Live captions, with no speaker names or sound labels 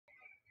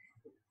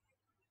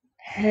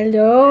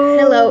Hello.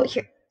 Hello.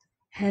 Here.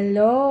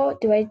 Hello.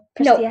 Do I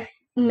press No.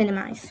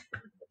 Minimize.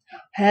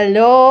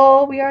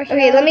 Hello. We are here.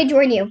 Okay, let me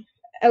join you.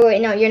 Oh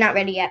wait, no, you're not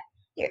ready yet.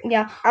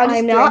 Yeah,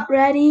 I'm not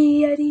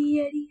ready.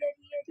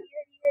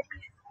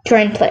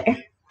 Join player.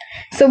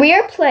 So we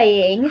are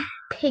playing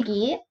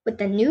Piggy with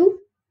the new.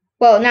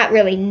 Well, not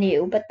really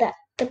new, but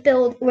the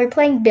build. We're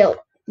playing the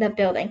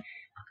building.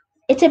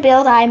 It's a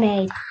build I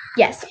made.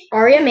 Yes,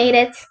 Aria made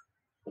it.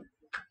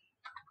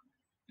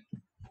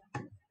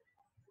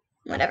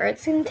 Whatever.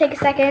 It's gonna take a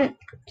second.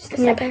 Just a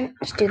second.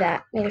 Just do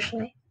that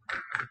usually.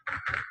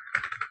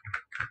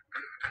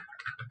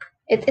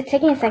 It's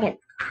taking a second.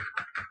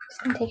 It's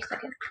gonna take a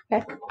second.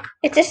 Okay.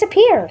 It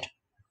disappeared.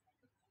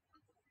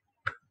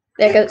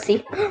 There it goes.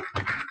 See.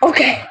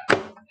 Okay.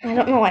 I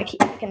don't know why I keep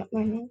picking up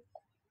my name.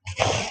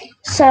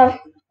 So,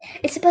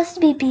 it's supposed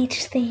to be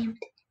beach themed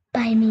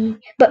by me,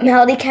 but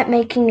Melody kept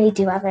making me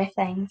do other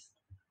things.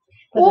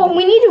 Well,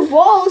 we needed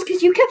walls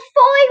because you kept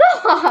falling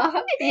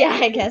off. Yeah,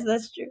 I guess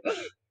that's true.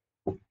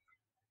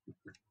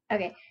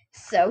 Okay,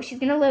 so she's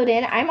gonna load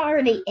in. I'm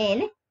already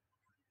in.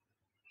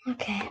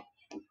 Okay.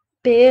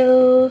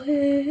 Bill,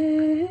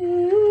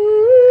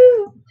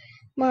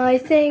 my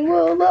thing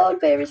will load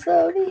very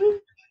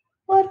slowly.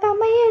 What about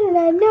my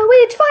internet? No,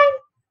 it's fine.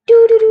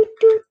 Do.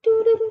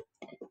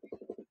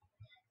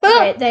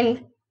 Okay,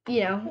 then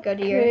go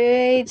to your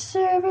create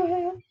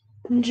server.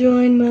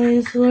 Join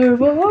my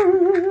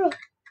server.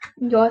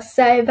 Your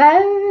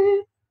server.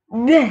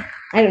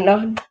 I don't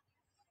know.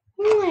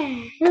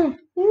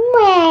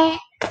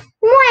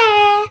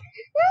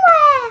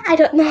 I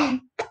don't know.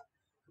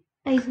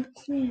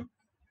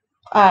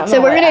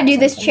 So we're gonna do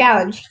this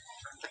challenge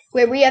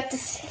where we have to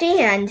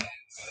stand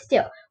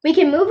still. We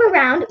can move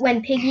around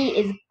when Piggy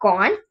is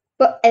gone,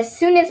 but as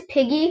soon as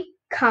Piggy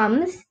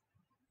comes,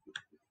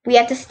 we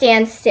have to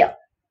stand still.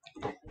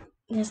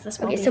 Yes, this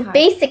okay, so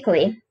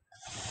basically.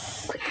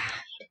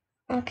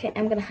 Okay,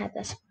 I'm gonna hide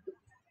this.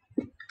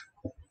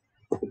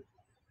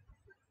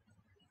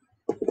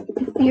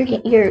 Your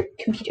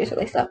computer's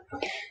really slow.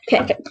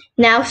 Okay.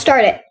 Now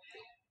start it.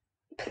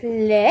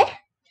 Play.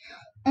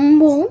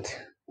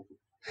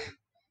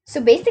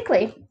 So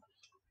basically,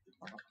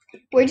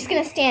 we're just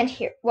gonna stand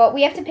here. Well,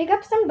 we have to pick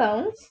up some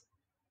bones.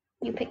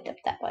 You picked up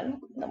that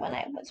one, the one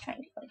I was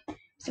trying to play.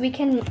 So we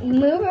can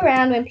move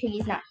around when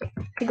Piggy's not here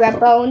to grab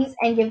bones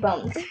and give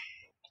bones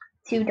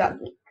to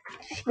Doggy.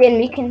 Then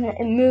we can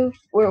move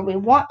where we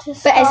want to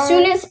start. But as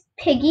soon as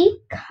Piggy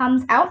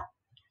comes out,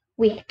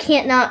 we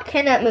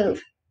cannot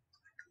move.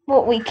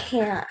 Well, we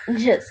can't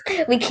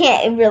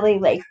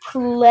really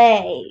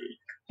play.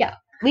 Yeah,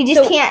 we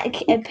just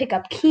can't pick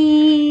up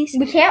keys.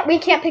 We can't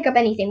pick up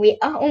anything. We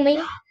have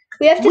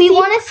to. We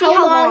want to see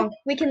how long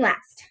we can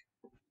last.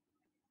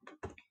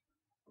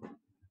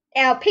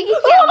 Now Piggy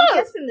can't reach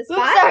us from the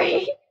spot.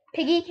 Sorry,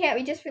 Piggy can't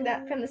reach us from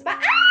the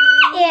spot.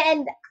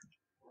 And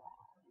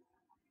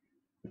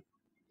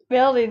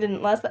Melody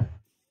didn't last that.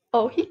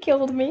 Oh, he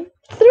killed me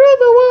through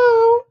the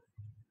wall.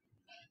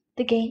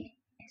 The game.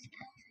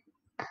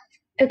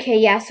 Okay,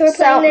 yeah. So we're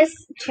playing this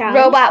challenge.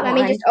 Robot. Let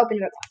me just open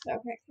Roblox.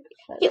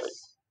 Okay.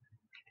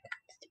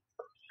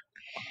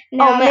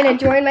 Now I'm gonna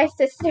join my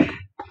sister.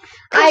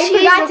 I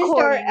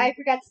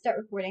forgot to start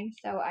recording,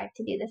 so I have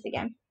to do this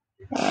again.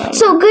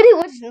 So good, it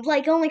was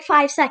like only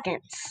 5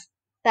 seconds.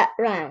 That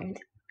round.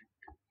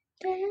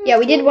 Yeah,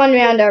 we did one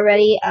round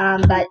already,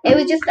 but it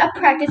was just a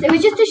practice. It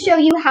was just to show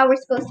you how we're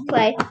supposed to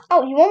play.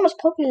 Oh, you almost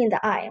poked me in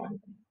the eye.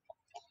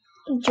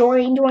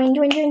 Join.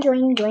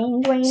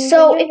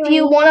 So if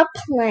you want to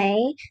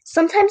play,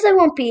 sometimes I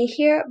won't be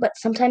here, but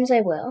sometimes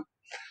I will.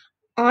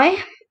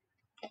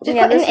 Just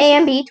put in A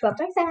and B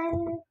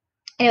 12.7.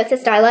 I know it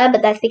says Starla,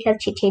 but that's because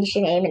she changed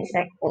her name and it's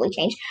not fully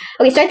changed.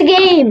 Okay, start the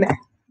game.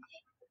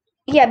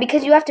 Yeah,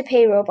 because you have to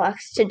pay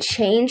Roblox to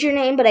change your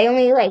name, but I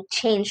only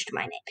changed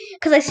my name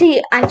because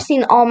I've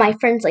seen all my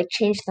friends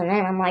change their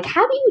name. I'm like,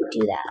 how do you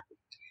do that?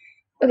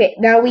 Okay,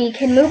 now we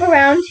can move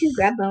around to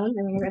grab bones.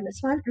 I'm gonna grab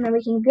this one, and then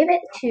we can give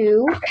it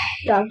to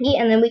Doggy,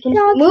 and then we can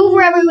move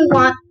wherever we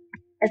want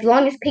as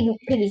long as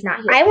Piggy's not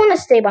here. I want to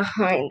stay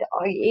behind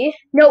Doggy.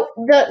 No,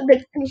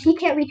 he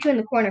can't reach you in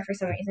the corner for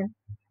some reason.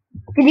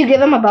 Did you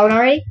give him a bone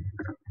already?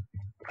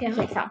 Yeah.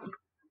 Okay, so I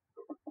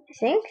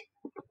think.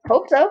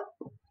 Hope so.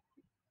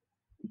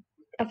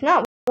 If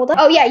not,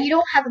 oh yeah, you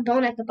don't have a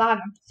bone at the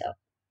bottom, so.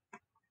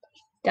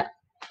 Duh.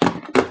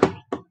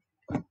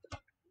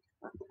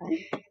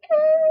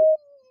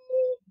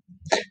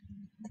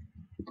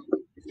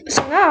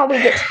 So now we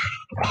get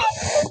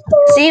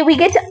we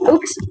get to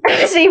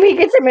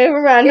move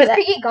around. Is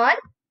Piggy gone?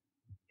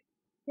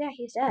 Yeah,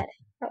 he's dead.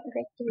 Oh,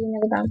 okay. Give me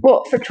another bone.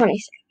 Well, for 20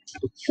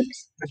 seconds.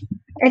 Oops.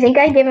 I think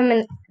I gave him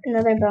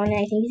another bone, and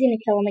I think he's gonna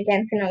kill him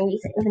again for no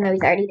reason, even though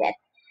he's already dead.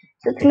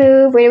 So let's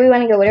move. Where do we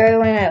want to go? Where do we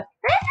want to go?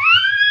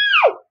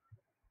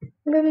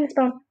 I'm moving this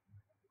bone.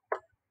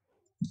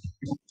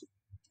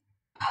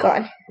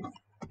 Gone.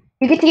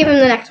 You get to give him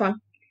the next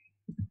one.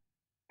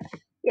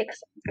 Yeah,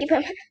 give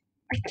him.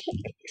 I can't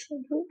get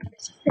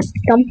his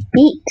dumb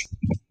feet.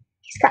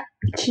 He's got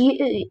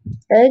cute,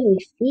 ugly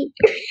feet.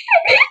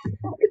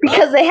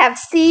 because they have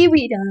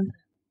seaweed on them.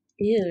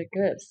 Ew,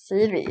 good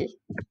seaweed.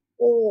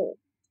 Oh,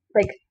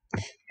 like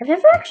I've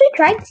never actually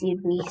tried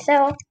seaweed,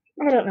 so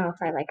I don't know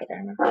if I like it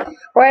or not.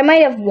 Or I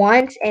might have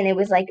once, and it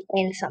was like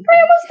in something.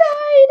 I almost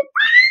died.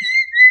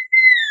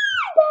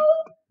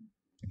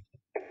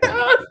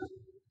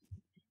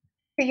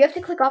 You have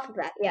to click off of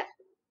that. Yeah.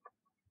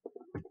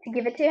 To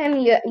give it to him,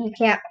 you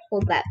can't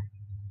hold that.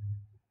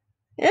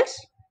 Yes.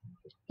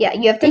 Yeah,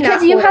 you have to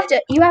Because not you hold have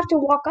it. to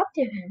walk up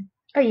to him.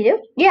 Oh, you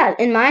do? Yeah,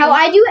 in my How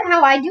I do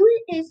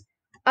it is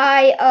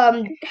I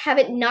have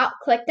it not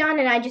clicked on,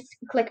 and I just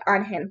click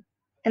on him,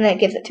 and then it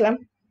gives it to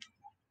him.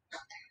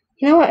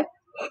 You know what?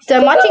 So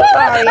I'm watching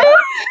Aria.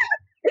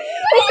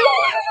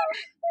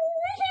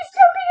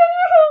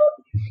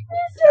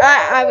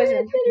 I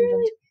wasn't.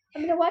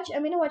 I'm gonna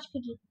watch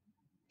Piggy.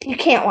 You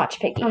can't watch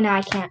Piggy. Oh no,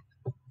 I can't.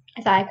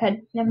 I thought I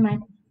could. Never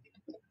mind.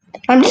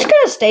 I'm just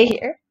gonna stay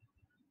here.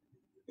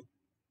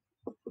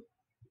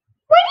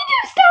 Why did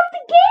you stop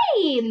the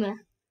game?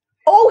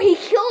 Oh, he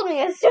killed me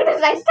as soon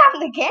as I stopped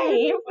the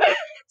game. As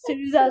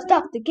soon as I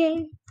stopped the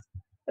game.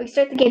 Okay,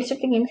 start the game.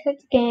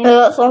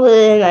 That's not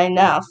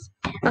enough.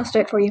 I'll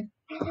start for you.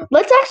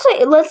 Let's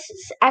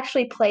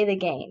actually play the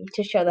game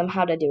to show them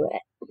how to do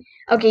it.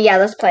 Okay, yeah,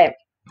 let's play it.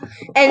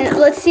 And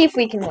let's see if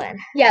we can win.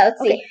 Yeah,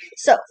 let's see.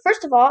 So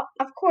first of all,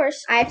 of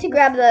course, I have to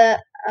grab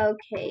the.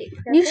 Okay.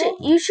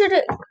 you should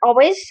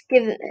always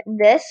give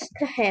this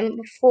to him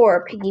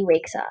before Piggy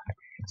wakes up.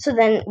 So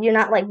then you're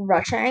not like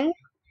rushing.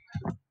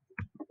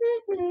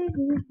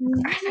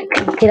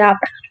 Get up.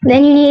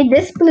 Then you need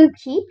this blue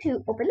key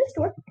to open this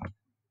door.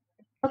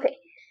 Okay.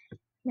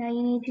 Now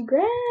you need to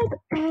grab.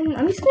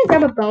 I'm just gonna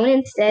grab a bone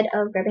instead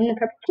of grabbing the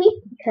purple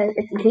key because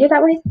it's easier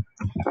that way.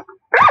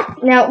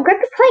 Now grab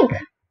the plank.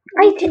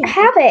 I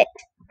have it.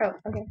 Oh,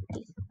 okay.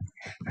 Please.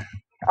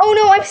 Oh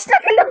no, I'm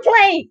stuck in the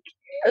plank.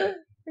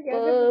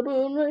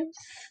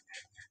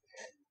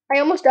 I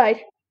almost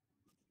died.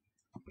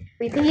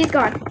 Wait, Piggy's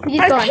gone.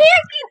 I can't get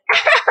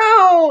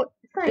out.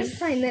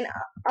 Fine. Then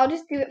I'll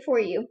just do it for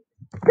you.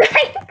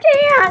 I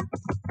can't.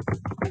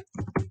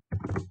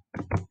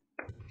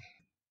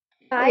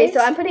 Okay, so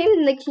I'm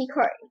putting the key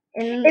card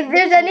in. If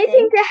there's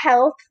anything to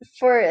help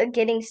for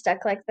getting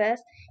stuck like this,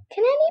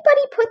 can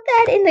anybody put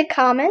that in the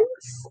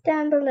comments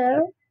down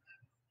below?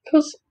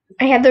 Because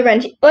I have the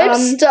wrench. I'm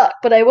stuck,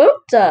 but I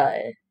won't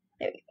die.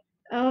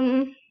 I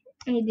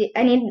need.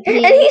 And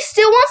he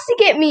still wants to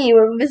get me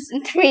with this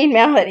between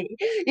Melody,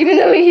 even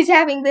though he's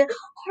having the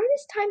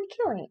hardest time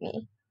killing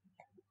me.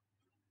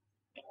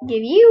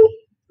 Give you.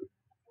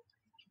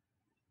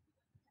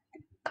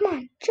 Come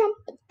on, jump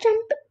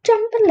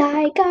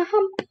like a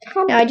hump.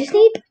 Now I just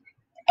need.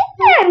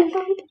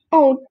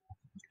 Oh.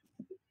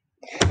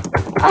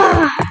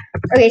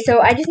 Okay, so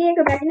I just need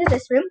to go back into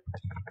this room,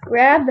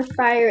 grab the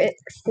fire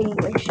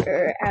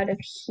extinguisher out of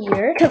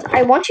here. Because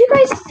I want you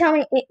guys to tell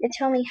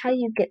me how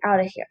you get out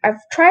of here. I've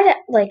tried it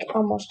like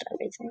almost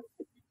everything.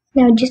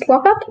 Now just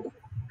walk up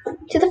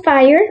to the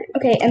fire.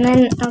 Okay, and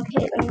then let me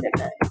get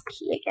the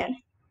key again.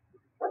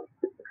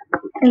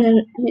 And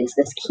then use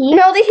this key.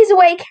 No, that he's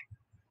awake.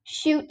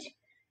 Shoot.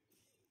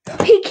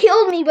 He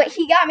killed me, but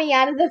he got me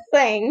out of the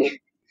thing.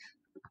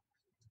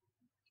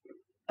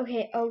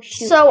 Okay, oh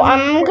shoot. So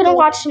I'm gonna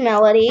watch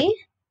Melody.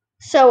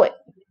 So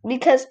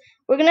because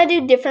we're gonna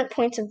do different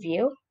points of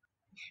view.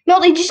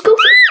 Melody, just go.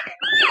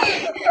 I was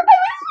so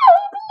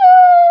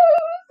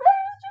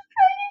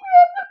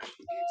close.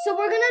 So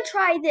we're gonna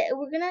try that.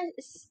 We're gonna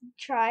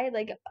try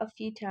like a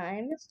few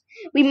times.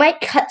 We might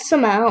cut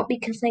some out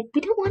because like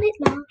we don't want it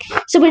long.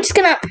 So we're just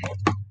gonna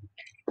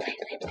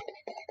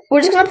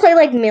play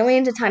like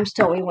millions of times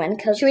till we win.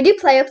 Should we do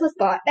player plus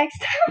bot next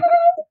time?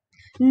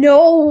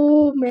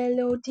 No,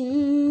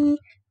 Melody,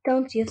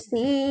 don't you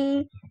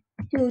see?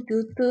 Doop,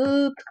 doop,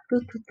 doop,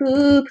 doop,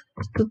 doop,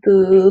 doop,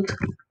 doop.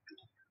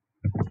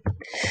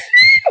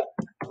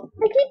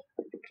 I keep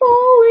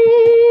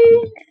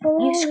falling.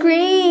 You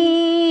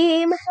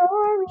scream.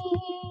 Sorry.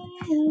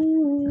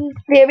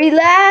 Very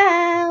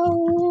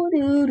loud.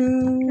 Doo,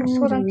 doo, Just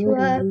hold on to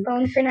a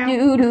phone for now.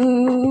 doo,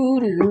 doo,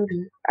 doo,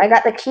 doo. I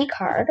got the key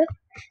card.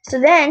 So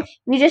then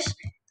you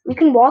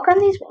can walk on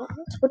these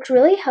walls, which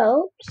really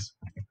helps.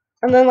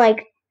 And then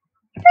like,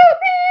 help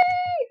me!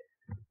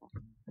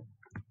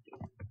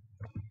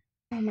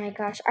 Oh my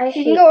gosh, You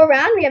can go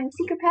around. We have the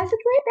secret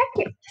passage right back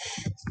here.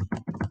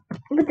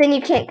 But then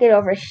you can't get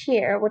over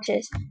here, which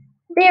is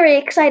very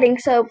exciting.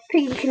 So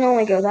Piggy can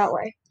only go that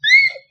way.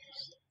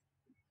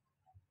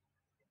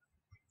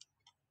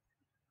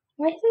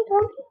 Why is he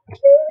going?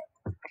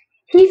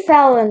 He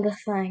fell in the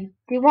thing.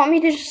 Do you want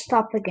me to just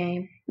stop the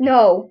game?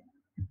 No.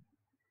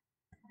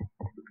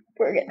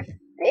 We're gonna figure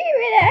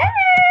it out.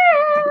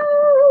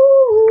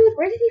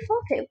 Where did he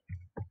fall to?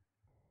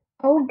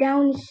 Oh,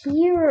 down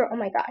here. Oh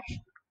my gosh.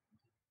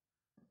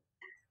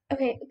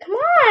 Okay, come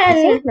on. I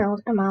think no,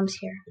 my mom's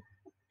here.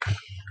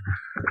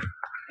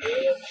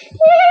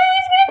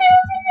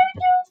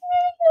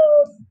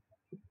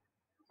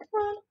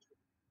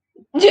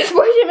 Just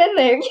push him in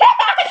there.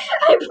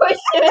 I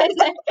pushed him in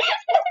there.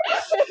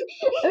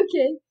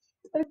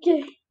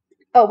 Okay.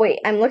 Oh wait,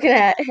 I'm looking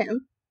at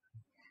him.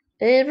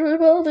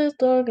 Everybody's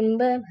talking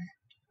about.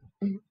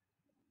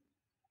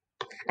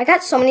 I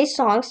got so many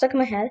songs stuck in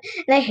my head,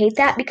 and I hate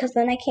that because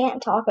then I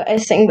can't talk. I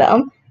sing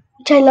them,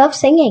 which I love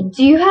singing.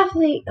 Do you have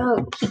the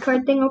key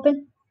card thing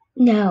open?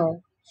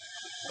 No.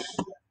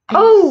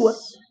 Oh,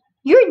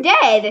 you're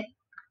dead.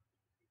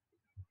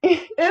 You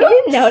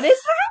didn't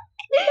notice that?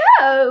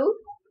 No.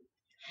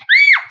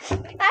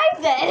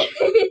 I'm dead.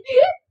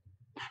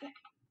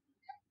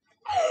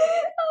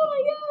 Oh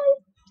my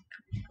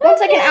god. 1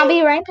 second, I'll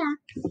be right back.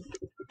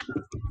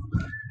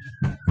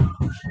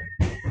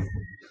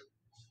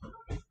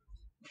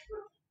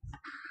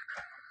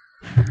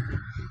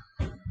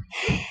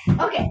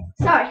 Okay,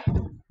 sorry.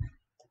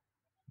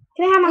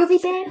 Can I have my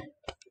pen?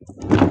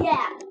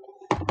 Yeah.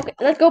 Okay,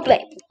 let's go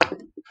play.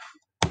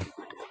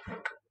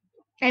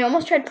 I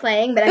almost tried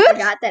playing, but I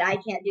forgot that I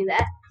can't do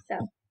that.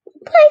 So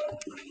Play.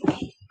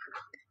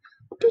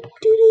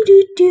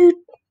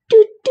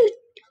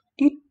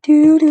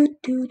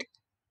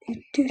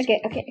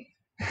 okay.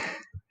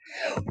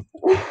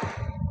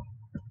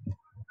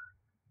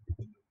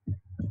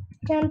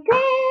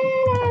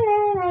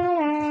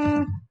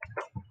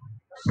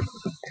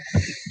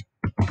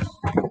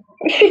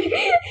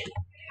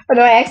 Oh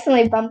no, I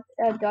accidentally bumped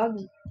a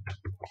doggy.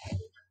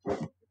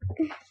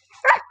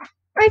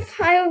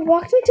 I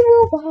walked into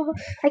a wall.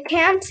 I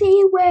can't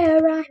see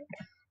where I'm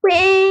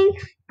going.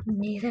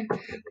 Neither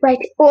right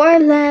or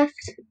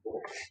left.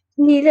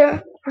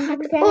 Neither hot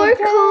or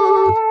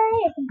cold.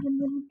 I think I'm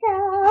gonna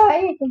die.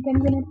 I think I'm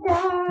gonna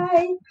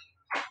die.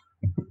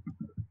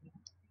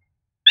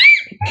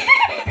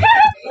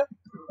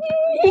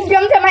 He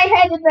jumped at my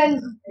head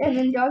and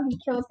then doggy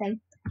kills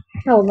him.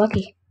 Oh,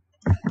 lucky.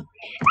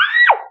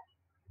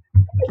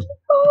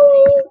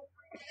 Oh,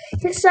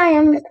 yes, I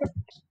am.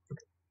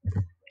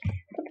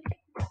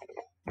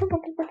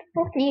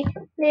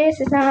 This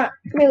is not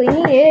really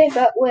needed,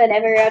 but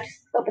whatever. I'll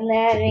just open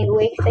that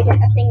anyway because I got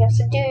nothing else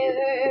to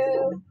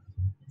do.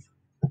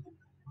 Do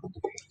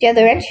you have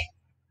the wrench?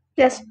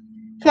 Yes.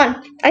 Come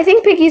on. I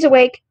think Piggy's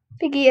awake.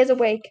 Piggy is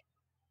awake.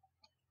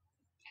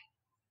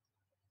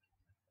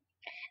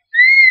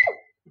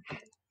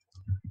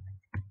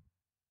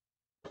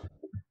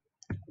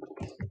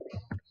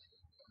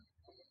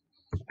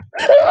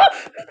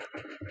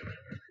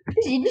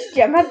 Did you just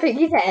jump on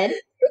Piggy's head?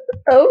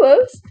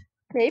 Almost.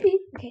 Maybe.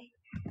 Okay.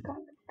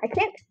 I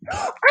can't.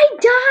 I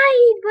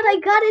died, but I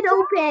got it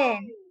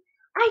open.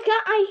 I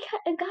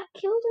got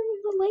killed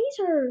with the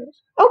lasers.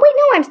 Oh wait,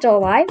 no, I'm still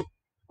alive.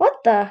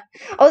 What the?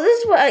 Oh, this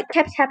is what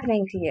kept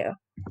happening to you.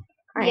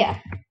 Yeah.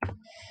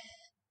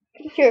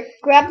 Here,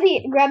 grab the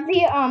key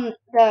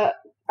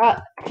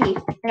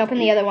and open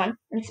the other one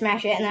and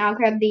smash it, and then I'll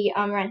grab the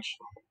wrench.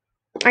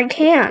 I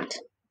can't.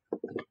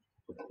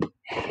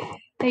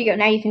 There you go.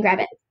 Now you can grab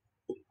it.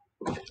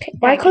 Okay.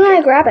 Why couldn't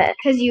I grab it?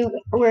 Because you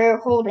were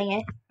holding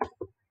it. For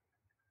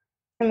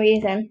some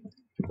reason.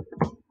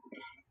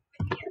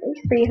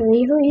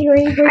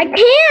 I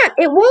can't.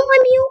 It won't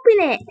let me open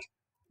it.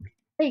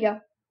 There you go.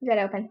 You got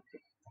it open.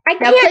 I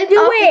Now can't click do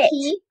off it. The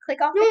key.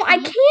 Click off No, the key. I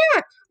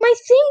can't. My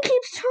thing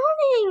keeps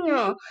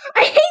turning.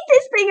 I hate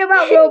this thing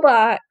about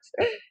Roblox.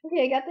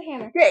 Okay, I got the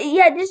hammer.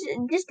 Yeah,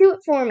 just do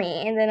it for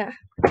me, and then.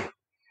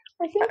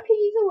 I think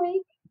Piggy's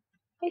awake.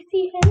 I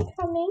see him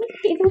coming. I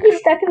think he's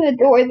stuck in the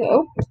door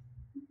though.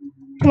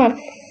 Come on.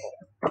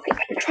 Okay,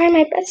 I'm trying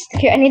my best.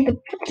 Here, I need the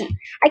key.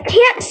 I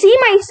can't see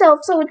myself,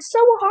 so it's so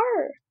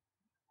hard.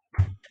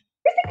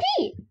 Where's the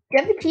key? Do you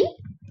have the key?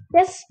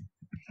 Yes.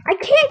 I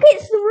can't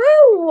get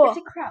through. It's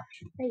a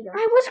crouch. There you go.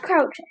 I was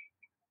crouching.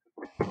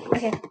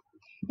 Okay.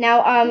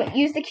 Now,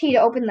 use the key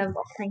to open the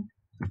thing.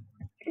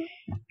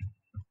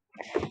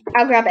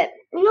 I'll grab it.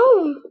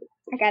 No.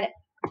 I got it.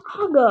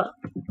 Hugga.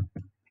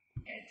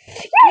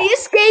 We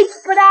escaped,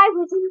 but I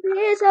was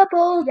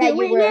invisible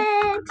doing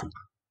it.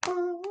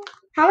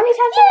 How many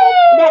times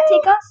did that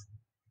take us?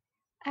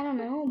 I don't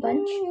know, a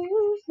bunch.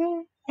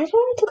 It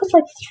only took us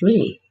like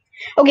 3.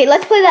 Okay,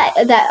 let's play that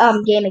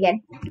game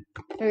again.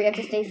 Where we have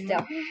to stay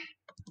still.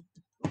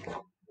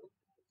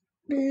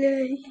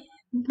 Play.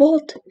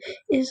 Bot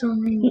is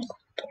on.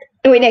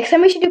 Wait, next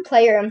time we should do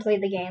player and play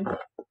the game.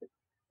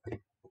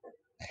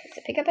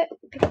 So pick up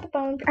the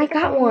phone. I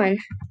got one.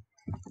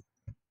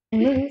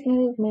 Move.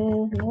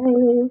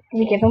 Did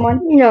you give him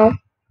one? No.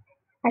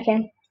 I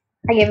can.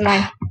 I gave him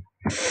mine.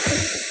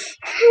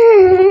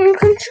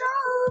 Control.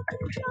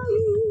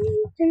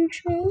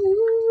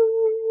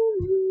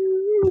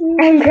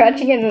 I'm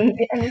crouching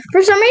and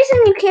For some reason,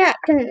 you can't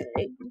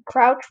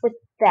crouch with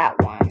that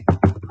one.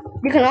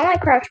 You can only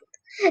crouch.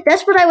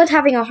 That's what I was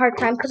having a hard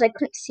time because I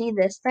couldn't see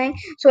this thing.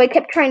 So I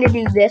kept trying to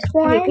do this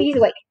one. Okay, Piggy's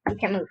awake. You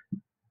can't move.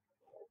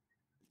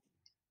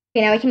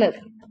 Okay, now we can move.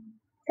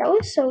 That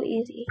was so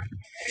easy.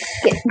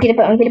 Get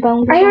a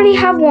bone. I already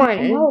have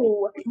one.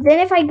 No. Then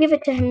if I give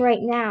it to him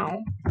right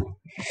now.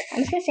 I'm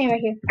just gonna stand right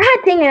here. God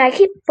dang it, I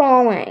keep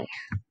falling.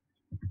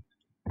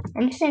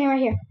 I'm just standing right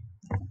here.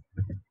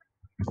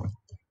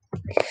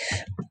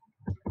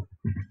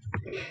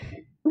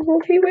 Will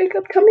he wake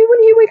up? Tell me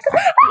when he wakes up.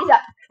 He's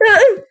up.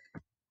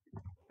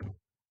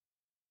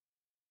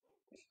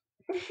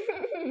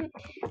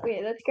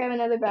 Wait, let's grab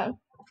another bone.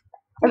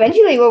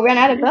 Eventually, we'll run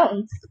out of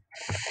bones.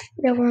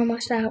 Yeah, we're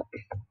almost out.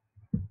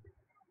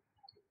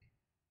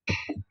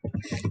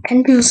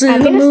 And you see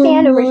I'm the gonna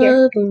stand over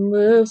here.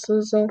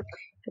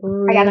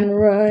 I got him.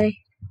 Right.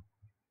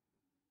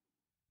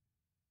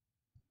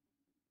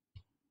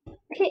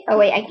 Okay. Oh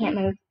wait, I can't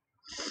move.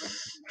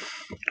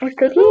 What's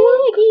the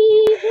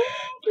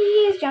Piggy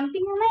is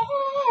jumping on my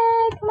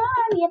head. Come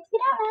on, you have to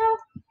get out now.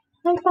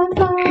 Come on.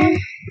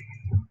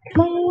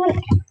 Come on.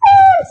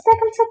 I'm stuck.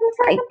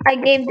 I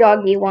gave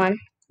Doggy one.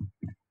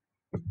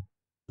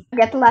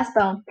 Get the last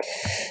bone.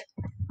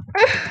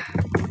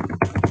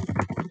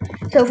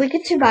 So if we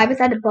could survive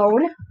without a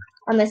bone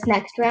on this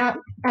next round,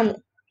 on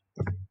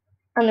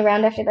the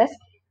round after this,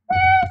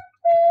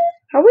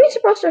 How are we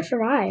supposed to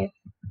survive?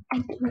 I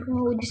don't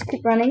know. We just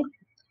keep running,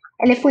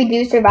 and if we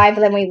do survive,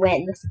 then we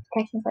win. This is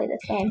technically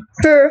this game.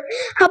 Sure.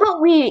 How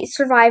about we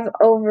survive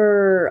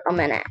over a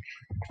minute?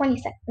 20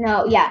 seconds.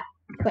 No, yeah,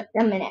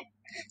 a minute.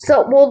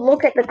 So we'll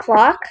look at the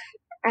clock.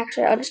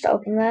 Actually, I'll just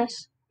open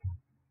this.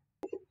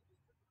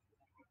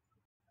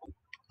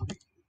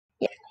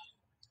 Yeah.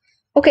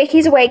 Okay,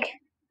 he's awake.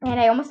 And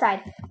I almost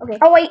died. Okay.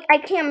 Oh wait, I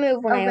can't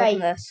move when I right.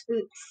 open this.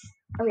 Oops.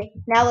 Okay,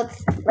 now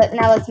let's move.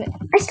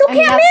 I still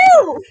can't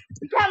move.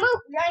 You can't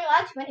move. You're not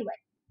allowed to anyway.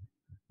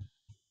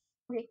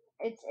 Okay,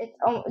 it's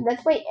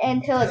let's wait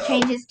until it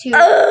changes to.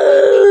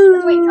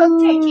 Let's wait until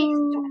it changes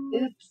to.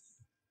 Oops.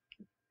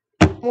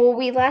 Well,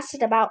 we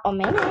lasted about a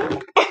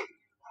minute.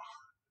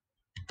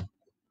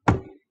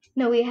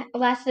 No, we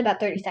lasted about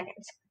 30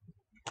 seconds.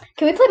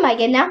 Can we play my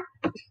game now?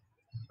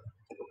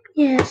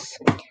 Yes.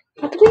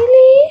 How do we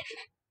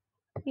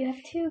leave? You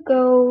have to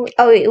go.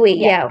 Oh wait,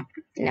 yeah.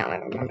 Now I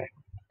remember.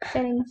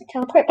 Settings,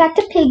 teleport back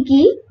to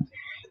Piggy.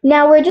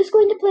 Now we're just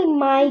going to play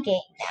my game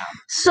now.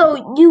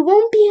 So you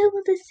won't be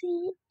able to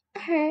see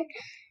her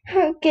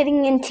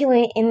getting into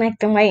it in like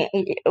the way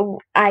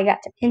I got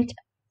into.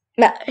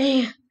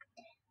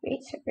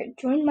 Wait, server,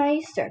 join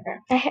my server.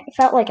 I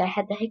felt like I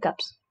had the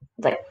hiccups.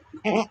 Like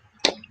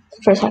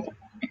for a second.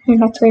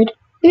 That's weird.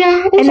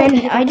 Yeah, and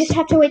then I just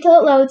have to wait till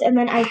it loads, and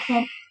then I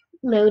can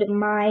load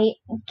my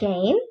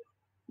game.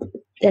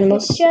 Then we'll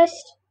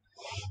just.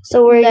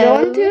 So we're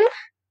going to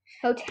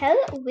Hotel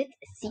with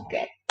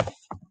Secret.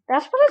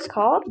 That's what it's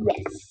called?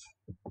 Yes.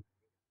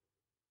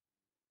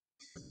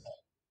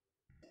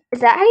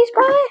 Is that how you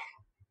spell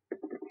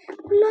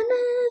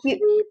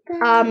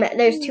it?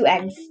 There's two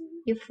N's.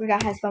 You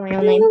forgot how to spell my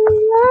own name.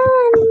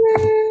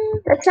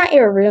 That's not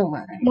your real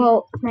name.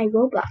 Well, my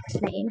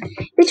Roblox name.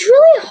 It's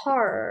really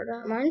hard.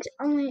 Mine's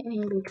only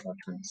Angry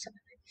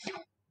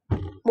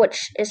 1227,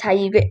 which is how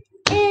you get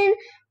in.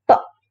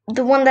 But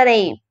the one that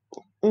I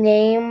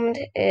named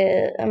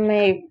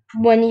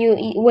when you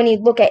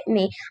look at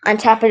me on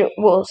top of it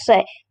will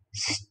say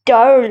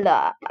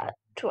Starla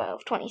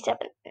 1227.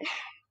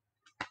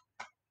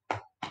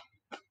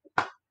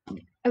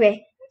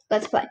 Okay,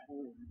 let's play.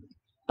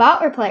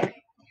 Bot or player?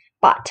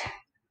 Bot.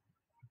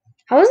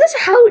 How is this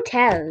a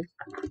hotel?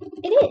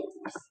 It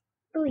is.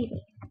 Believe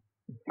me.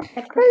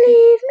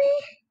 Believe me.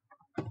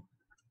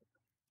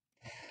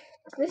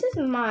 This is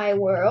my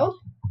world.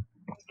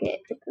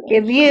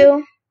 Give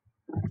you.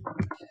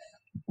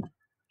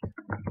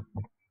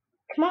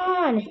 Come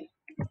on.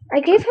 I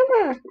gave him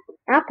an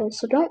apple,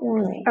 so don't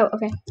worry. Oh,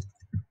 okay.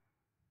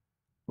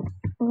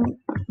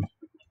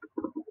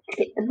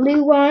 Get the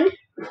blue one.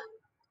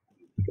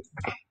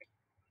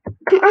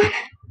 Come on.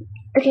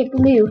 Okay,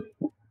 blue.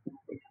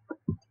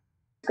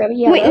 Grab a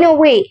yellow.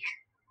 Wait.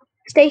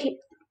 Stay here.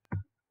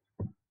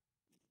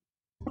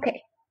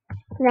 Okay.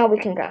 Now we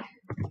can go.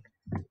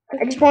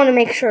 I just want to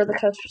make sure the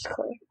coast was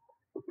clear.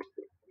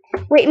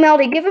 Wait,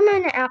 Melody, give him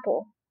an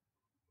apple.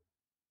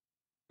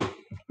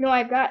 No,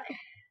 I've got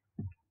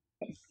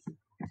this.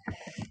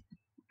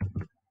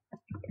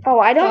 Oh,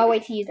 I don't. So I'll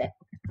wait to use it.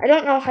 I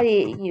don't know how to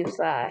use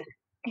that.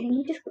 And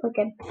you just click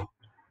it.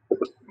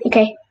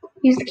 Okay,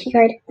 use the key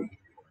card.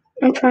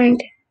 I'm trying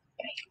to.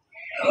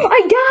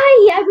 I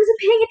died! I wasn't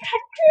paying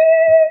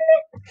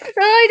attention!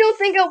 I don't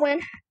think I'll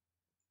win.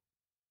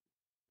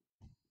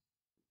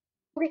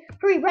 Okay,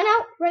 hurry, run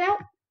out.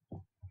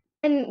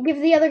 And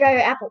give the other guy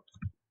your apple.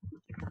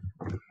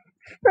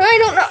 I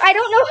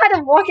don't know how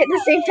to walk at the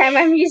same time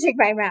I'm using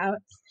my mouse.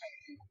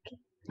 Okay.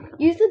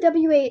 Use the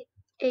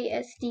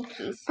WASD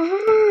keys.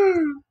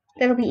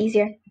 That'll be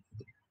easier.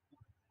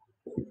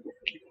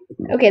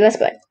 Okay, let's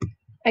play.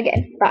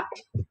 Again, bot.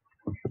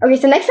 Okay,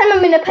 so next time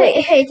I'm gonna pay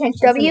attention.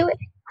 W.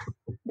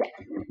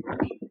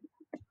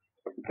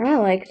 I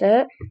like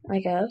that, I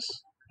guess.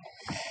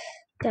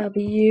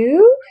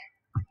 W.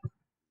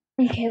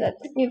 Okay,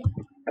 let's do.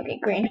 Okay,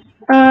 green.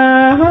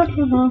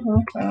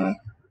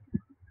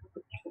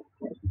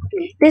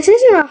 This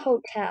isn't a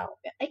hotel.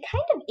 It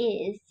kind of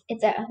is.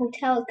 It's a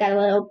hotel. It's got a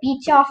little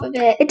beach off of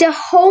it. It's a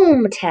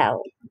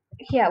hotel.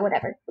 Yeah,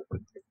 whatever.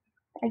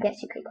 I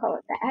guess you could call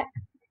it that.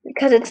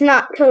 Because it's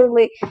not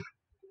totally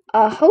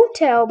a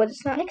hotel, but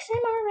it's not. Next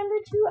time I'll remember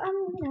to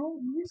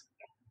use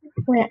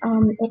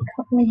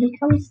when he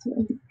comes to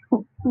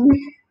me.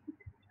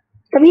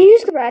 Have you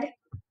used the red?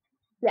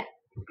 Yeah.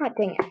 God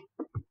dang it.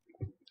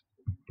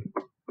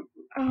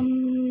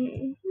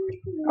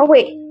 Oh,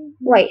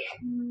 wait.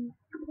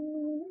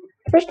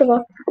 First of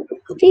all,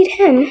 feed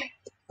him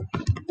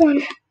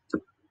one.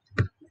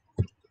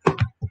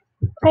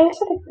 I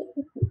also have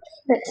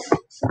this.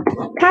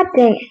 God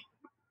dang it.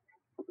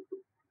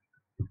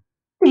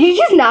 Did you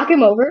just knock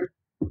him over?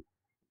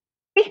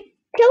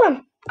 Kill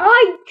him.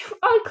 I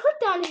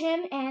clicked on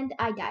him and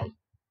I died.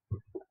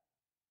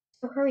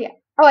 So hurry up.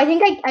 Oh, I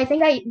think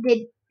I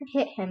did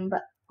hit him,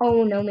 but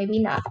oh no, maybe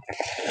not.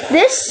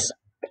 This,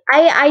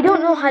 I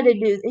don't know how to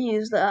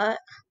use that.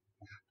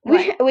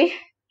 What?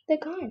 The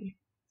gun.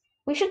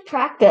 We should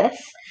practice.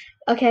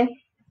 Okay.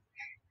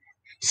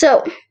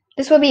 So,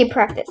 this will be a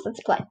practice. Let's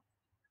play.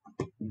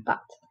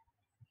 But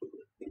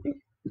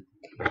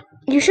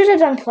you should have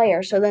done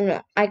player, so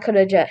then I could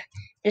have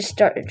just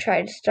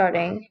tried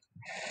starting.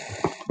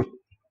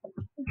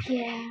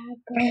 Yeah,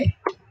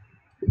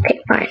 Okay,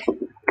 fine.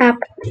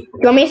 you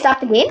want me to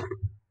stop the game?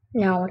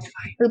 No, it's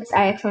fine. Oops,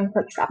 I accidentally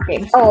clicked stop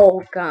game.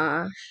 Oh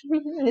gosh.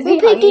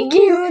 Piggy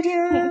killed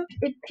you.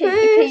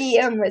 Piggy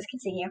was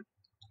kissing you.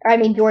 Or, I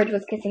mean, George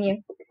was kissing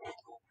you.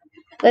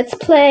 Let's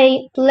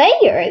play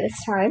player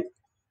this time.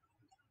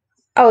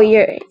 Oh,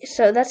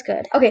 so that's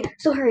good. Okay,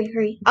 so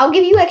hurry. I'll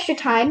give you extra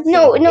time.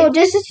 So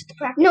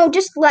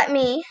just let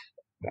me.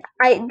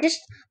 Just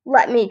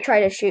let me try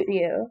to shoot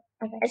you.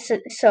 Okay.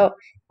 So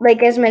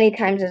like as many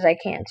times as I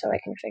can, so I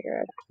can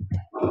figure it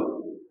out.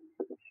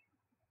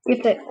 You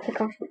have to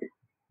click off.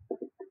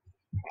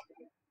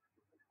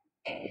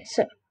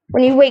 So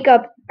when you wake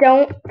up,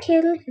 don't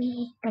kill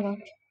me.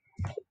 Okay.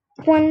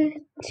 1,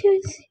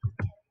 2, 3,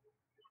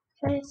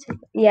 5, 6.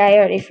 Yeah, I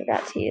already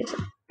forgot to use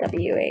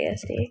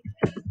WASD.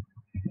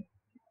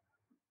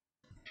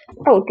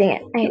 Oh dang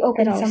it! I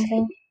opened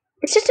something.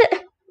 It's just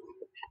a.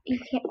 You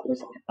can't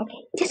close it.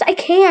 Okay. Yes, I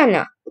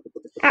can.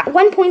 At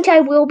one point,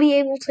 I will be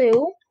able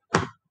to.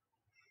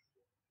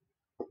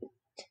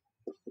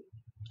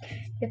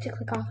 You have to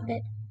click off of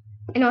it.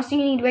 And also,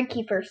 you need red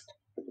key first.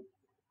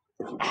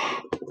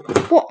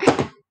 Well,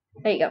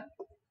 there you go.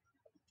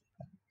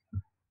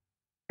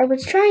 I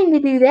was trying to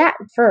do that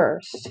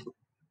first.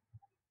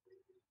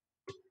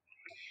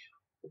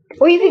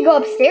 Or you could go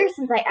upstairs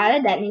since I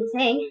added that new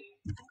thing.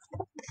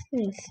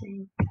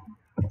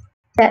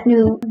 That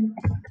new.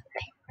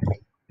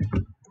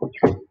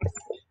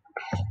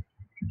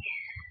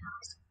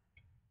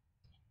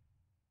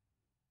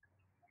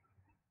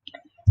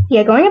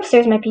 Yeah, going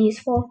upstairs might be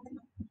useful.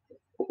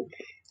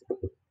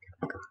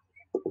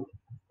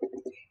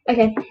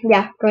 Okay,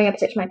 yeah, going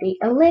upstairs might be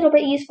a little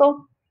bit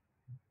useful.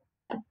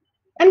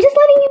 I'm just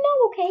letting you know,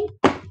 okay?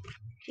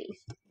 Jeez.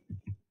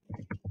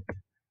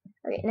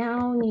 Okay,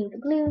 now we need the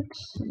blue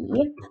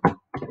key.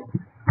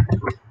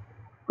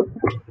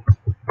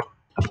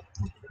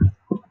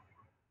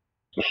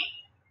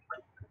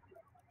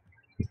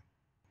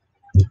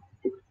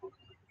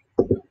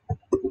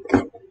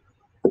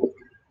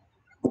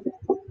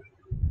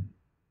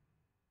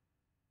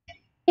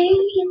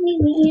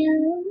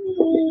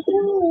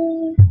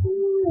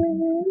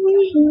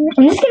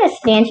 I'm just gonna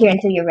stand here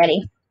until you're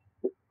ready.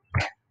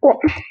 Well,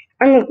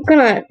 I'm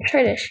gonna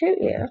try to shoot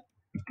you.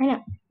 I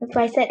know. That's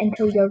why I said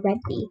until you're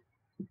ready.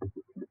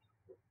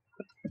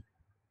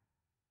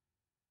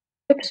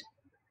 Oops.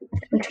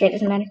 Okay, it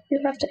doesn't matter.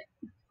 You have to.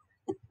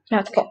 Now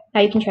it's cool.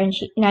 Now you can try and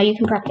shoot. Now you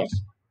can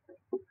practice.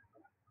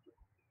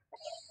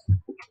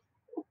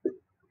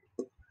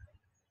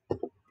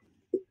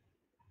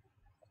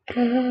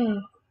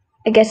 Oh,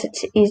 I guess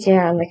it's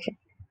easier on the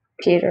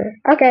computer.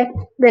 Okay,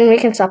 then we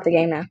can stop the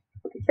game now.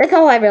 That's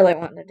all I really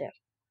want to do.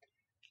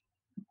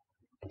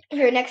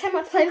 Here, next time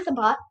let's play with the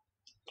bot.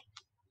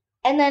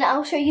 And then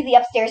I'll show you the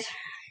upstairs.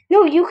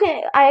 No, you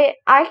can.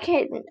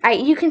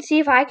 You can see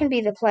if I can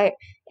be the player.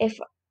 If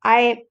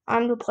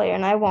I'm the player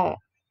and I won't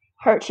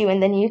hurt you,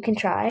 and then you can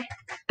try.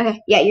 Okay.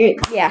 Yeah,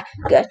 Yeah,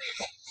 good.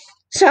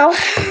 So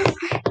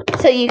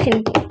you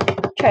can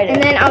try to.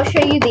 And then I'll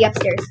show you the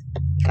upstairs.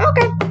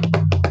 Okay.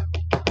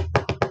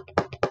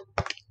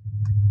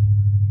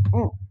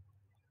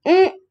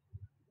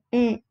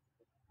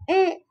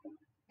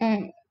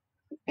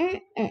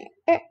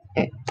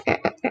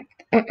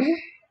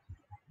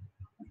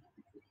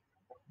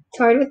 It's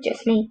hard with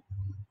just me.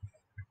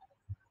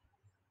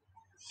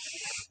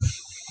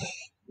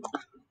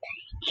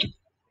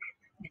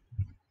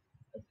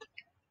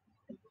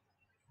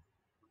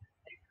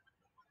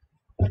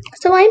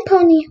 So I'm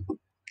Pony.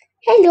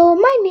 Hello,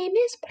 my name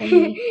is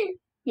Pony.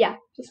 Yeah,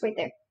 just right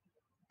there.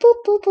 Boop,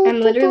 boop, boop,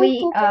 I'm literally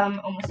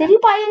almost Did you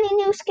buy any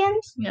new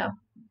skins? No.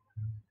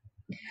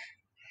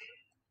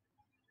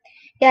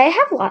 Yeah, I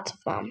have lots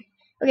of them.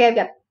 Okay, I've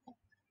got.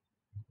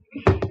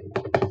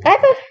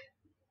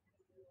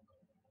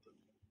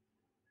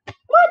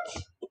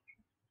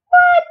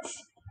 What?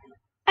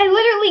 I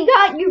literally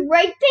got you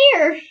right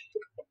there.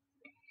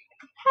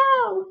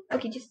 How?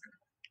 Okay, just.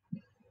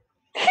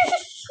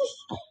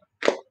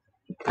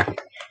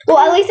 Well,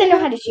 at least I know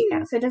how to shoot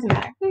now, so it doesn't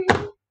matter.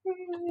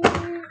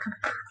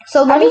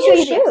 So let me show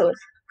you shoot.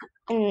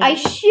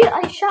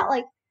 I shot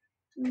like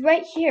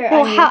right here.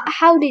 Well,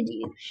 how did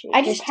you?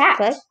 I just tapped.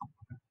 Click?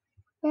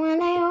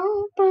 When I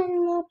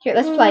open up Here,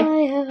 let's play.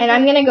 And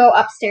I'm gonna go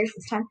upstairs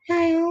this time.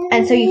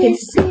 And so you can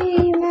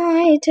see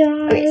my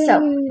darling. Okay, so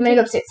I'm gonna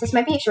go upstairs. This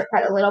might be a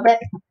shortcut a little bit.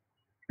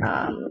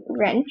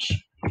 Wrench.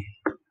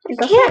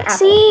 I can't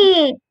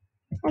see.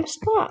 I'm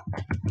stuck.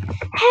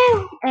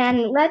 How?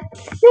 And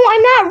let's. No,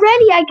 I'm not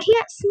ready. I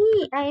can't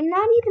see. I am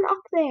not even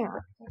up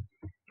there.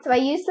 So I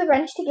use the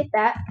wrench to get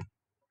that.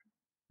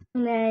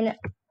 And then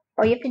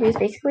all you have to do is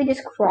basically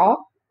just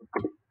crawl.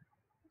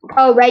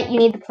 Oh, right, you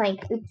need the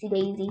plank. Oopsie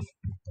daisies.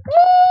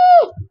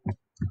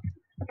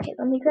 Okay,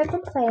 let me grab the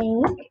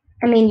plank.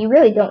 I mean, you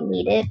really don't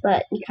need it,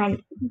 but you kind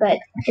of, but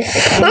just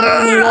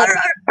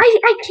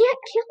I can't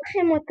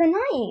kill him with the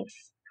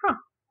knife. Huh.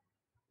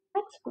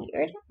 That's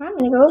weird. I'm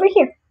gonna go over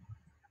here.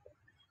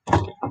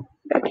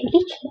 Okay,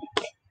 he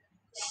can't.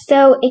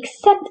 So,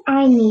 except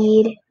I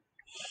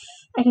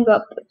can go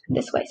up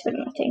this way so I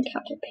don't have to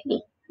encounter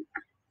Piggy.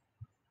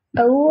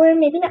 Or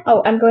maybe not.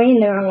 Oh, I'm going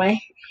the wrong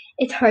way.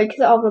 It's hard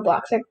because all the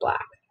blocks are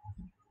black.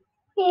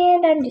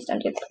 And I'm just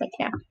under the plank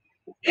now.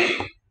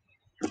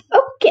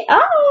 Okay.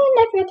 Oh, and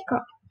I forgot to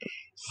crawl.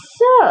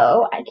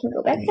 So, I can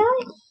go back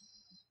down.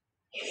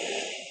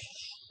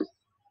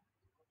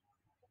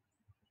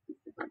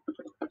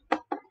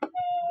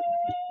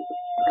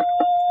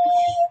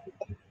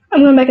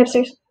 I'm going back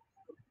upstairs.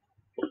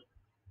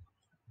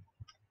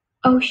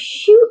 Oh,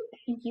 shoot.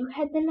 You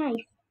had the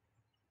knife.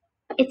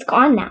 It's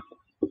gone now.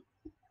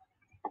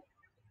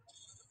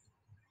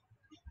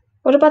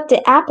 What about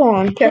the apple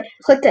on? Here,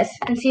 click this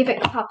and see if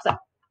it pops up.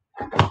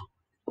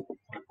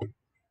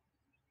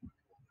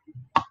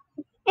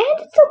 And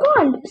it's still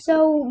gone.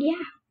 So,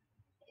 yeah.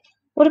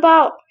 What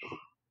about?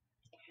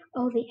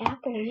 Oh, the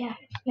apple. Yeah.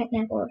 Got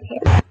an apple over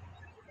here.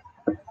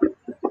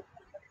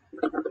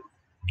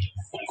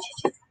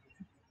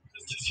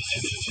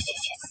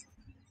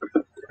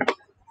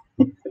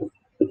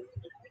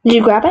 Did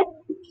you grab it?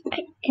 I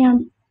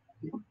am.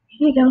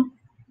 Here we go.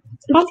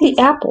 Not the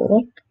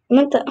apple. I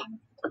meant the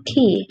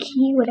key.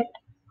 Key, whatever.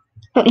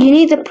 No, you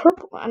need the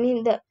purple. I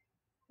mean the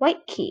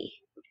white key.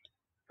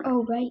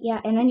 Oh, right, yeah.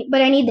 And I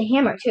need the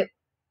hammer too.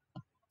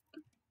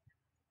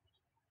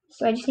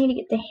 So I just need to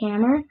get the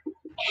hammer.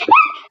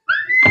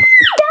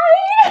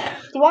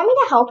 Do you want me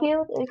to help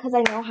you? Because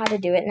I know how to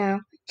do it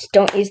now. Just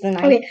don't use the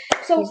knife. Okay,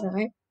 so use the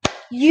knife.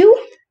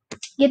 You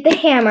get the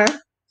hammer.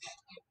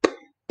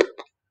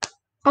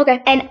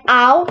 Okay. And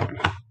I'll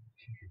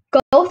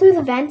go through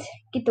the vent,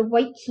 get the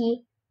white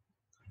key,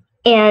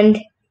 and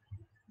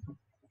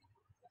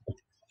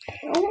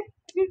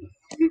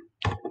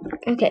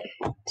okay.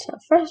 So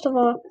first of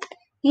all,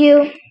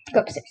 you go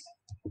upstairs.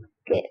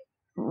 Get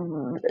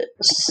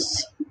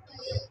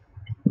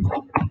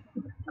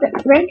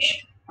this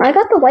wrench. I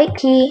got the white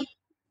key.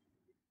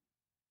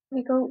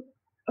 We go.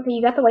 Okay,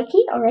 you got the white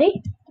key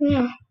already?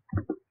 Yeah.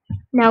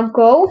 Now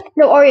go.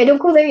 No, Aria, don't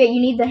go there yet.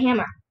 You need the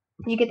hammer.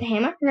 Did you get the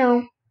hammer?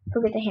 No.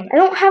 Go get the hammer. I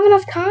don't have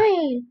enough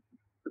time.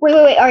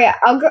 Wait, Aria.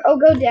 I'll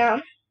go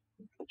down.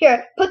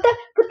 Here, put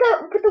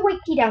the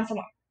white key down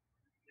somewhere.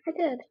 I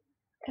did.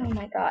 Oh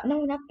my god.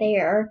 No, not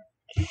there.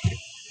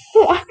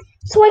 So I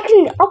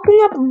can open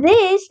up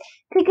this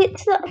to get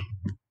to the.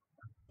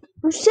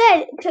 You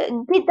said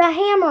to get the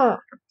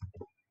hammer.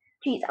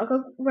 Jeez, I'll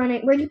go run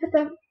it. Where'd you put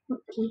the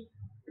key?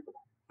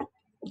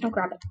 I'll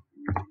grab it.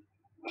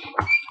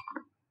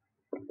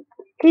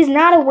 He's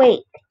not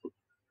awake.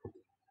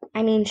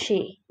 I mean,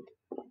 she.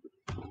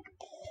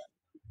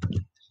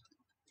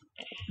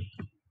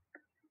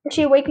 Is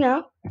she awake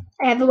now?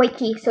 I have the white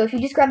key, so if you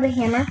just grab the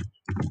hammer.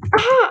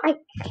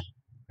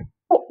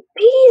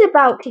 Piggy's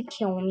about to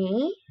kill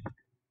me.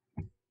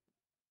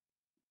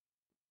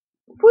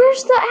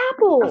 Where's the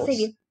apples? I'll save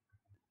you.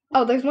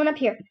 Oh, there's one up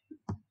here.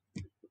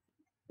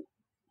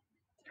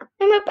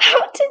 I'm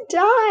about to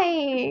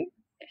die.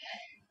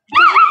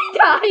 I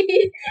died.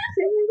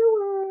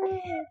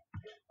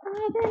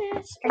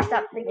 I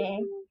stopped the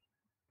game.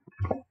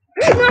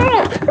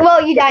 No!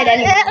 Well, you died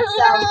anyway,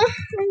 so.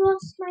 I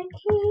lost my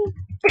key.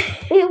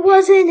 It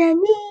wasn't a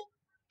me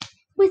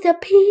with a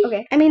P.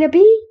 Okay. I mean a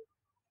B.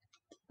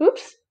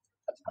 Oops.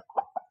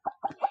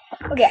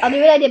 Okay, I'll do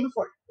what I did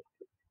before.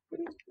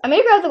 I'm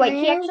gonna grab the white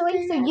key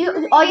actually, so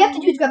all you have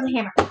to do is grab the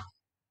hammer.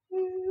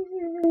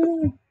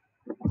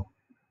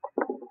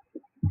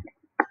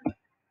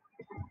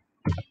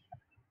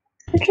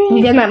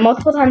 You've done that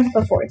multiple times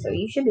before, so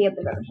you should be able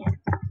to grab the hammer.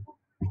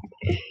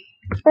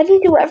 I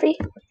didn't do every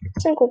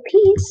single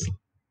piece.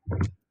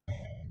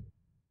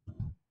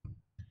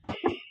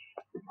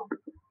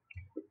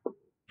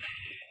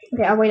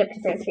 Okay, I'll wait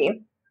upstairs for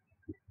you.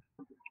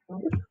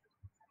 1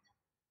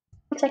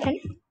 second.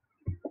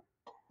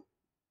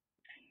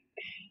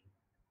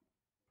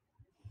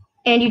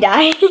 And you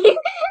die.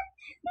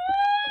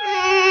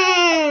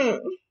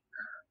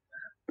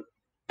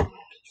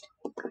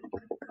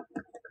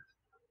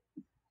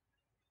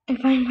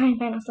 Fine.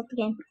 I'll stop the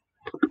game.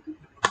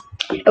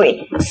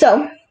 Okay,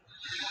 so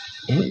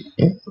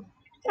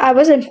I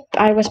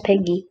was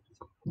Piggy.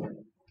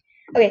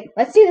 Okay,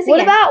 let's do this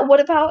again. What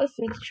about if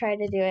we try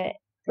to do it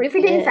What if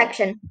we did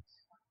infection?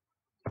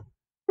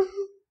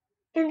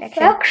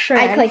 Infection.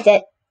 I clicked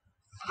it.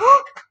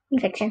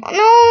 Infection. No.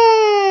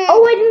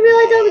 Oh, I didn't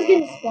realize I was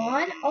gonna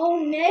spawn. Oh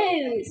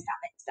no! Stop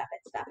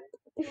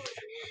it!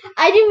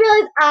 I didn't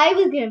realize I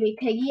was gonna be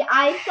Piggy.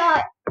 I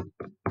thought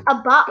a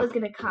bot was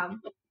gonna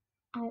come.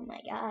 Oh my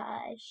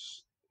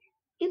gosh!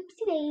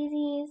 Oopsie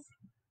daisies.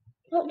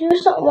 Don't do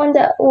someone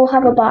that will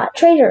have a bot.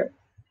 Trader.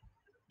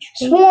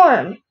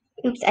 Swarm.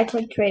 Oops, I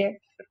clicked trader.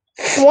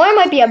 Swarm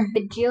might be a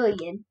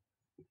bajillion.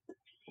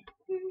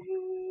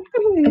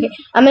 Okay,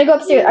 I'm gonna go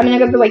upstairs. I'm gonna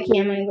grab the white key.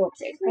 I'm gonna go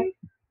upstairs. Okay.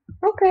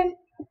 Okay.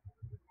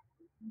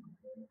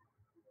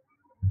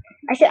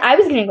 I said I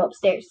was gonna go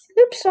upstairs.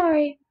 Oops,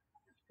 sorry.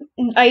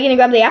 Are you gonna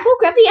grab the apple?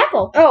 Grab the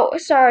apple. Oh,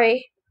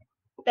 sorry.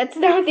 That's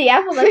not the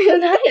apple. That's the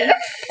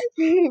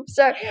knife.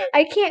 Sorry,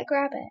 I can't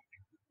grab it.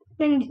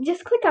 Then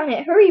just click on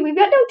it. Hurry, we've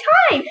got no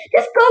time.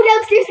 Just go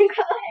downstairs and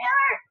grab the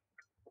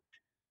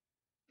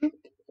hammer.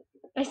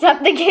 I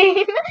stopped the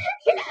game.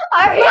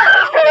 Hurry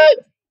up.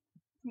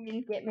 You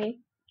didn't get me.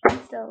 I'm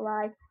still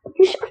alive.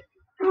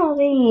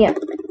 Holly.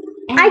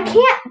 I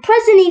can't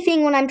press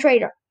anything when I'm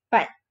trader.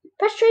 Fine.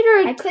 Press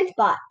trader. I clicked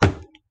bot.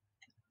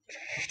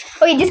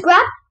 Okay, just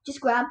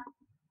grab.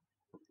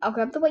 I'll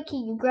grab the white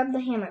key. You grab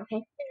the hammer,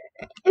 okay?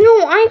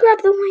 No, I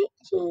grabbed the white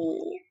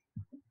key.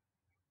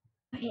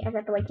 Okay, I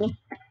got the white key.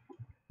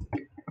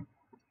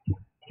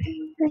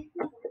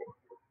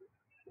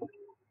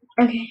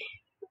 Okay.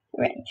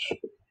 Wrench.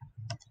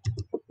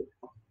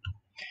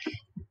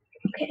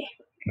 Okay.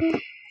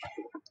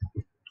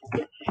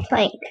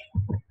 Plank.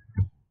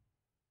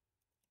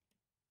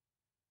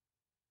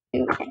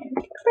 And click.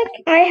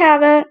 I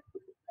have it.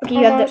 Okay,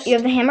 you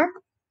have the hammer?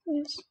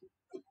 Yes.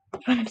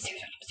 Run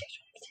upstairs.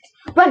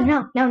 Run,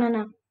 no.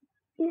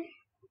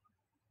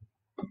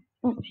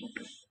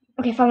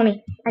 Okay, follow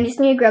me. I just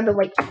need to grab the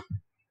white key.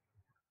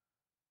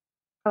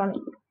 Follow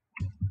me.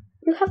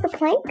 You have the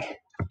plank?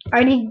 I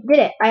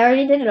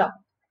already did it all.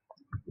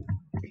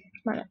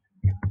 Come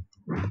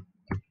on.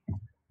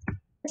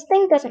 This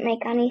thing doesn't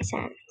make any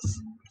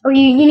sense. Oh,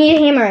 you need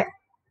to hammer it.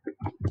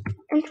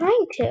 I'm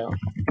trying to.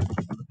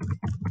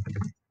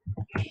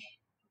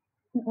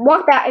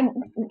 Walk back,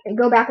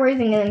 go backwards,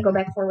 and then go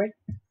back forward.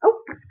 Oh,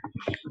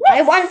 yes.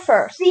 I won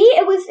first. See,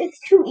 it's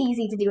too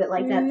easy to do it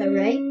like that, though,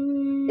 right?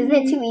 Isn't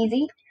it too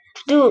easy?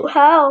 Dude,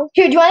 how?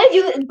 Here, do you want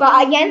to do it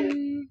bot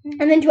again?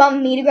 And then do you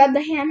want me to grab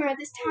the hammer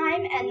this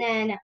time? And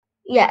then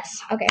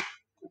Yes. Okay.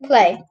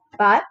 Play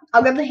bot.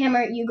 I'll grab the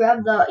hammer. You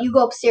go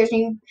upstairs,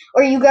 and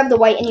you grab the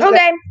white, and you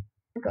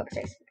go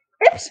upstairs.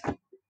 Oops.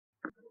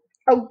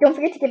 Oh, don't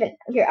forget to give it.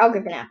 Here, I'll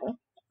give an apple.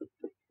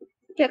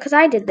 Yeah, because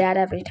I did that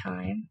every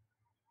time.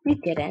 You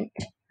didn't.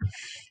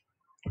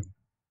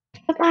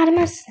 The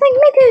bottomless thing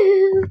we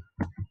do.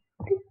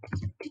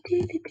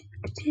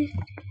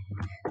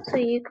 So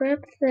you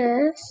grab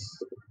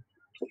this.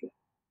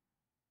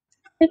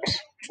 Oops,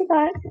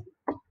 forgot.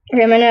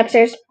 Okay, I'm going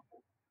upstairs.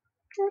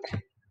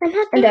 I'm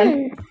not I'm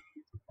done.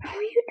 How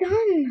are you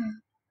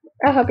done?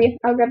 I'll help you.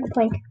 I'll grab the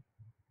plank.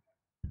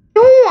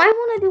 No, I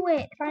want to do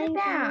it. Find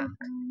back.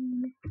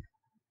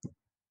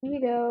 Here you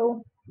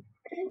go.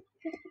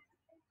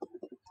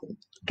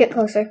 Get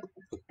closer.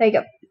 There you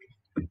go.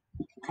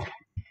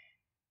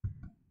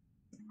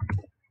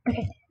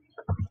 Okay.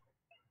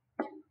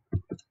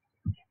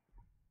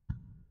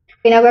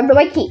 Okay, now grab the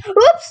white key.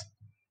 Whoops!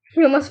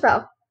 You almost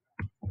fell.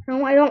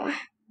 No, I don't.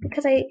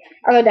 Because I'll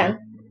go down.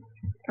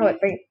 I'll wait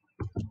for you.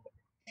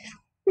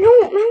 No,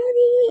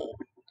 Melody.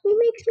 He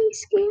makes me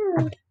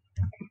scared.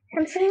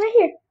 I'm sitting right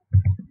here.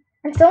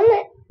 I'm still in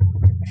it.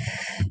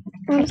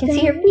 I can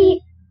see your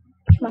feet.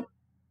 Come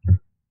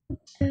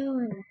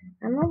on.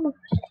 I'm almost.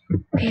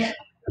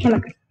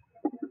 Okay.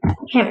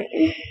 Hammer.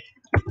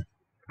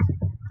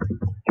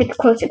 Get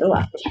closer to the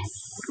lock.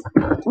 Yes.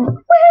 Woo!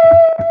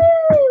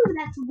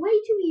 That's way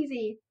too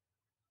easy.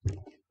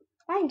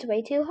 Mine's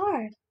way too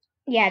hard.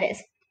 Yeah, it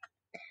is.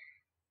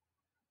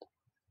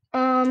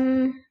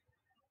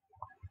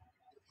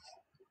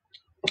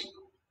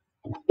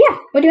 Yeah.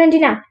 What do you want to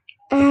do now?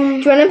 Do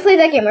you want to play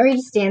that game or you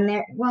just stand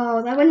there?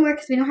 Well, that wouldn't work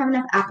because we don't have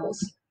enough apples.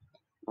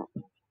 Do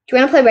you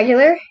want to play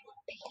regular?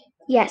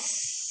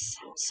 Yes.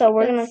 So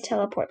we're gonna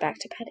teleport back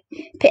to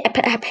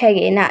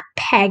Peggy, not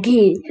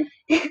Peggy.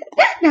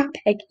 Not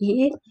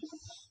Peggy.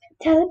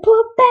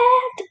 Teleport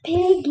back to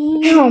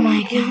Piggy. Oh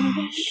my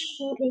gosh.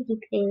 Piggy.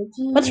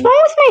 What's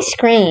wrong with my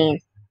screen?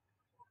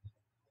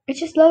 It's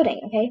just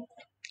loading, okay?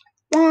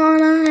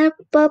 Wanna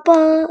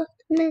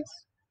hippopotamus.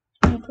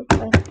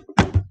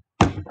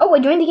 Oh, we're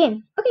doing the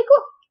game. Okay,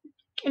 cool.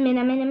 I'm in.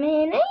 And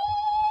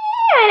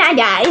I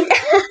died.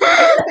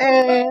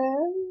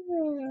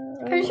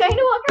 I'm trying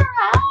to walk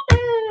around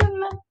him.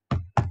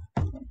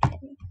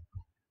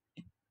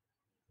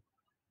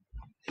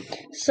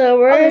 So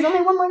we're there's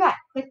only one more guy.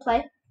 Click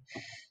play.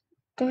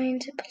 going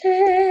to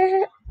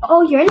play.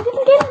 Oh, you're in a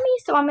different game than me,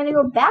 so I'm gonna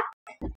go back